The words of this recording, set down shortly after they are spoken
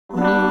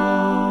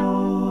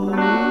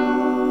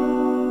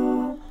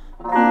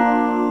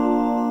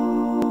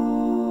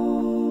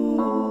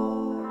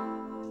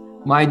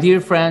My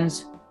dear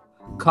friends,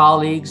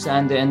 colleagues,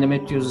 and the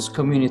endometriosis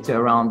community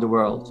around the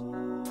world,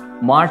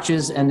 March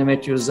is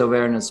Endometriosis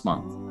Awareness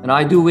Month, and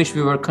I do wish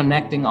we were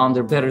connecting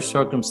under better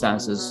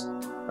circumstances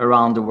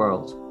around the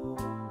world.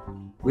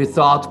 We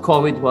thought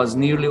COVID was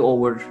nearly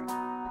over.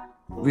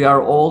 We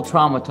are all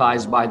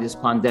traumatized by this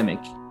pandemic,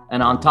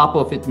 and on top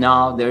of it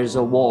now, there is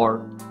a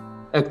war,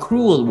 a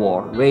cruel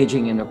war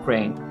raging in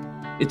Ukraine.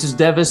 It is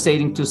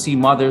devastating to see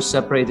mothers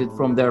separated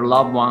from their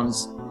loved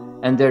ones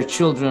and their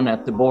children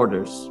at the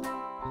borders.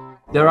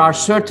 There are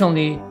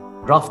certainly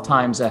rough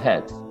times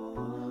ahead,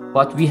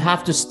 but we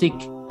have to stick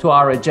to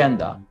our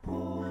agenda.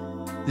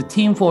 The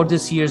theme for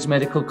this year's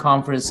medical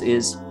conference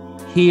is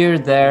Here,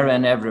 There,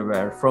 and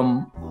Everywhere,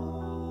 from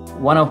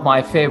one of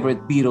my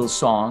favorite Beatles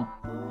songs,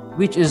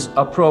 which is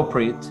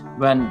appropriate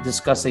when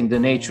discussing the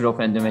nature of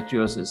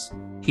endometriosis,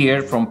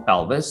 here from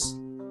pelvis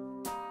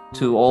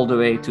to all the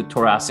way to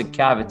thoracic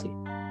cavity.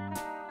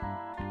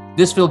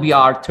 This will be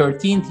our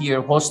 13th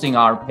year hosting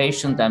our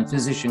patient and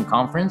physician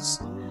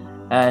conference.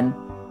 And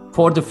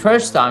for the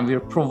first time,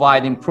 we're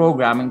providing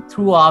programming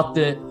throughout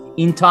the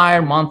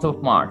entire month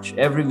of March,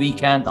 every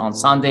weekend on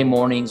Sunday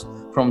mornings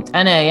from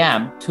 10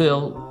 a.m.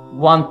 till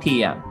 1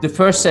 p.m. The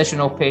first session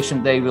of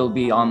Patient Day will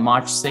be on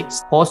March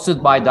 6th,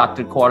 hosted by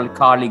Dr.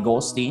 Carly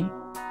Goldstein.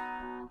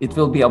 It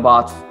will be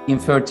about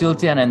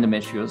infertility and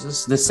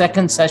endometriosis. The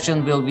second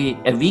session will be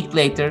a week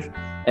later,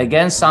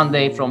 again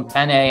Sunday from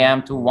 10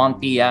 a.m. to 1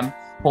 p.m.,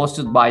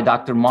 hosted by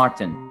Dr.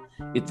 Martin.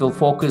 It will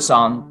focus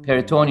on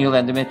peritoneal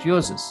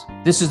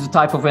endometriosis. This is the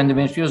type of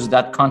endometriosis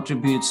that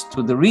contributes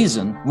to the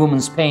reason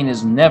women's pain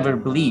is never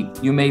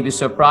believed. You may be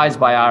surprised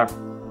by our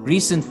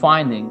recent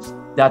findings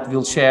that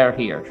we'll share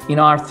here. In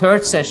our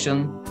third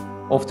session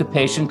of the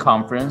patient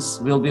conference,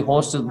 will be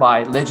hosted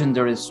by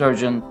legendary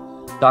surgeon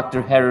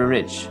Dr. Harry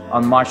Rich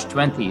on March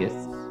 20th.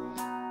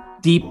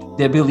 Deep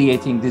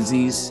debilitating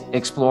disease,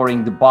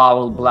 exploring the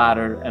bowel,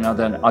 bladder, and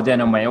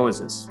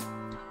adenomyosis.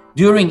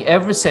 During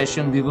every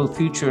session, we will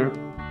feature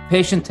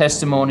patient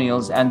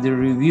testimonials and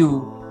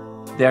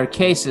review their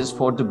cases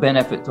for the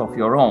benefit of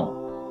your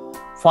own.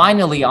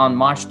 Finally, on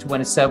March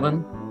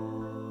 27,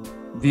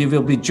 we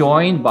will be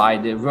joined by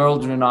the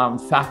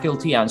world-renowned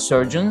faculty and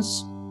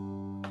surgeons.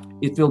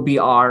 It will be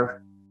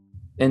our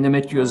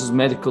Endometriosis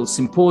Medical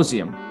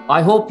Symposium.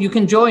 I hope you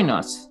can join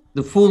us.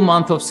 The full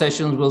month of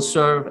sessions will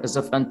serve as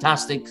a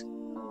fantastic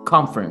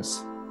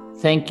conference.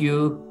 Thank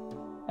you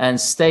and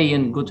stay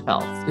in good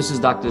health. This is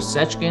Dr.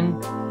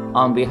 Seckin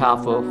on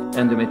behalf of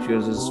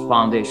Endometriosis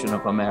Foundation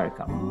of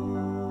America.